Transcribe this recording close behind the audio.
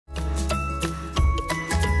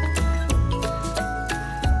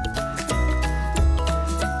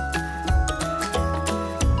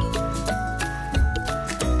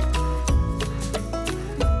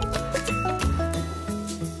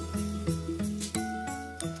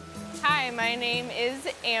my name is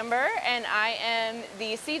Amber, and I am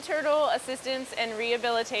the Sea Turtle Assistance and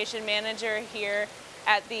Rehabilitation Manager here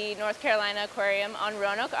at the North Carolina Aquarium on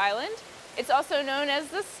Roanoke Island. It's also known as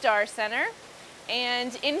the S.T.A.R Center.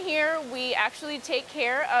 And in here, we actually take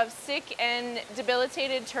care of sick and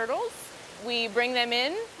debilitated turtles. We bring them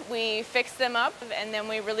in, we fix them up, and then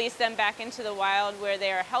we release them back into the wild where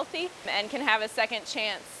they are healthy and can have a second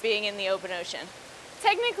chance being in the open ocean.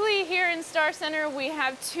 Technically, here in S.T.A.R Center, we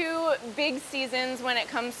have two big seasons when it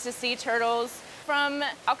comes to sea turtles. From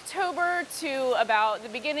October to about the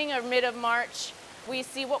beginning or mid of March, we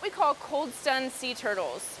see what we call cold stunned sea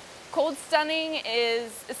turtles. Cold stunning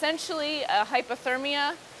is essentially a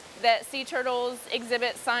hypothermia that sea turtles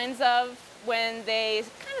exhibit signs of when they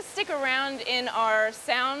kind of stick around in our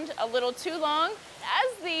sound a little too long.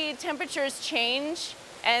 As the temperatures change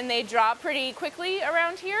and they drop pretty quickly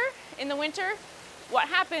around here in the winter, what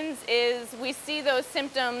happens is we see those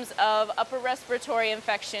symptoms of upper respiratory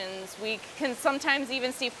infections. We can sometimes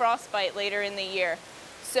even see frostbite later in the year.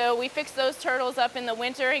 So we fix those turtles up in the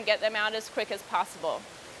winter and get them out as quick as possible.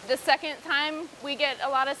 The second time we get a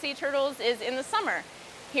lot of sea turtles is in the summer.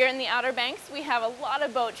 Here in the Outer Banks, we have a lot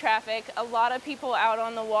of boat traffic, a lot of people out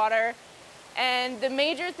on the water, and the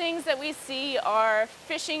major things that we see are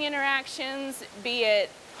fishing interactions, be it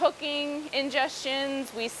hooking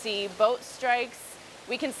ingestions, we see boat strikes,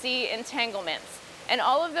 we can see entanglements. And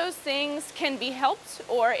all of those things can be helped,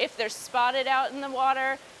 or if they're spotted out in the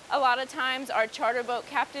water, a lot of times our charter boat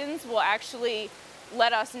captains will actually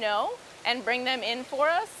let us know and bring them in for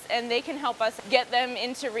us, and they can help us get them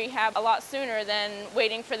into rehab a lot sooner than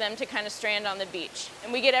waiting for them to kind of strand on the beach.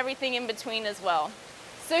 And we get everything in between as well.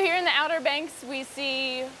 So here in the Outer Banks, we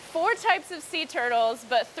see 4 types of sea turtles,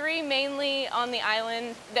 but 3 mainly on the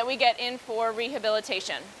island that we get in for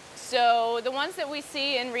rehabilitation. So the ones that we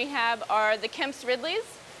see in rehab are the Kemp's Ridleys.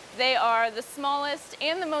 They are the smallest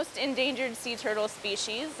and the most endangered sea turtle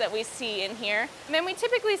species that we see in here. And then we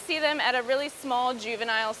typically see them at a really small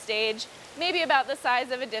juvenile stage, maybe about the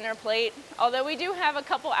size of a dinner plate, although we do have a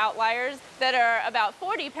couple outliers that are about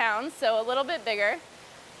 40 pounds, so a little bit bigger.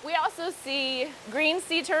 We also see green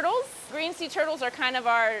sea turtles. Green sea turtles are kind of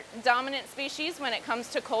our dominant species when it comes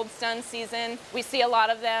to cold stun season. We see a lot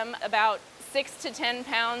of them, about 6 to 10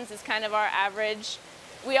 pounds is kind of our average.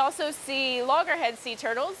 We also see loggerhead sea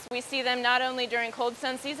turtles. We see them not only during cold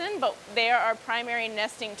stun season, but they are our primary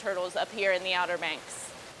nesting turtles up here in the Outer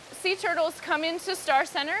Banks. Sea turtles come into S.T.A.R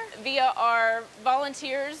Center via our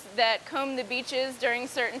volunteers that comb the beaches during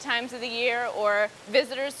certain times of the year, or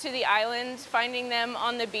visitors to the island finding them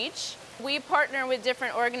on the beach. We partner with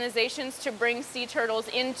different organizations to bring sea turtles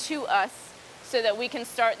into us so that we can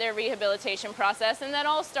start their rehabilitation process, and that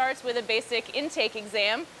all starts with a basic intake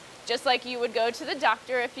exam, just like you would go to the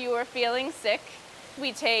doctor if you were feeling sick.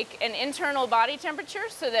 We take an internal body temperature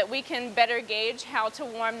so that we can better gauge how to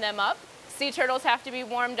warm them up. Sea turtles have to be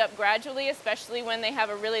warmed up gradually, especially when they have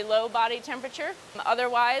a really low body temperature.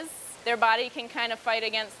 Otherwise, their body can kind of fight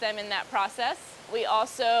against them in that process. We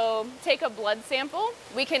also take a blood sample.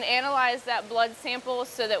 We can analyze that blood sample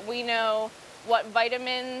so that we know what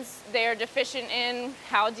vitamins they are deficient in,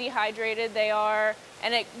 how dehydrated they are,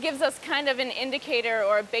 and it gives us kind of an indicator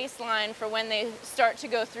or a baseline for when they start to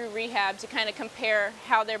go through rehab to kind of compare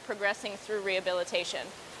how they're progressing through rehabilitation.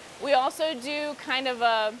 We also do kind of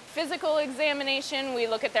a physical examination. We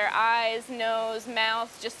look at their eyes, nose,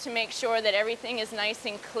 mouth, just to make sure that everything is nice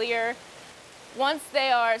and clear. Once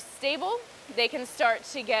they are stable, they can start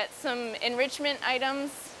to get some enrichment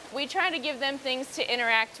items. We try to give them things to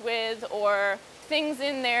interact with, or things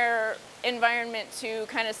in their environment to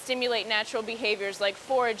kind of stimulate natural behaviors like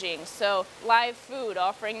foraging. So live food,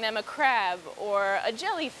 offering them a crab or a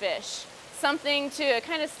jellyfish, something to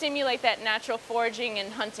kind of stimulate that natural foraging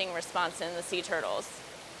and hunting response in the sea turtles.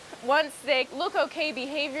 Once they look okay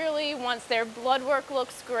behaviorally, once their blood work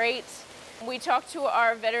looks great, we talk to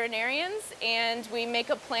our veterinarians and we make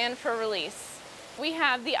a plan for release. We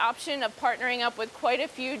have the option of partnering up with quite a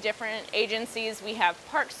few different agencies. We have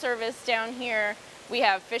Park Service down here, we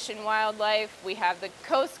have Fish and Wildlife, we have the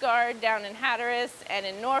Coast Guard down in Hatteras and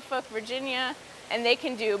in Norfolk, Virginia, and they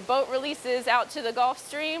can do boat releases out to the Gulf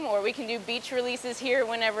Stream, or we can do beach releases here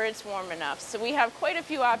whenever it's warm enough. So we have quite a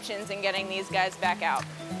few options in getting these guys back out.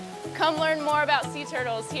 Come learn more about sea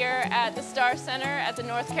turtles here at the S.T.A.R Center at the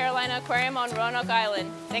North Carolina Aquarium on Roanoke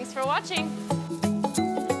Island. Thanks for watching.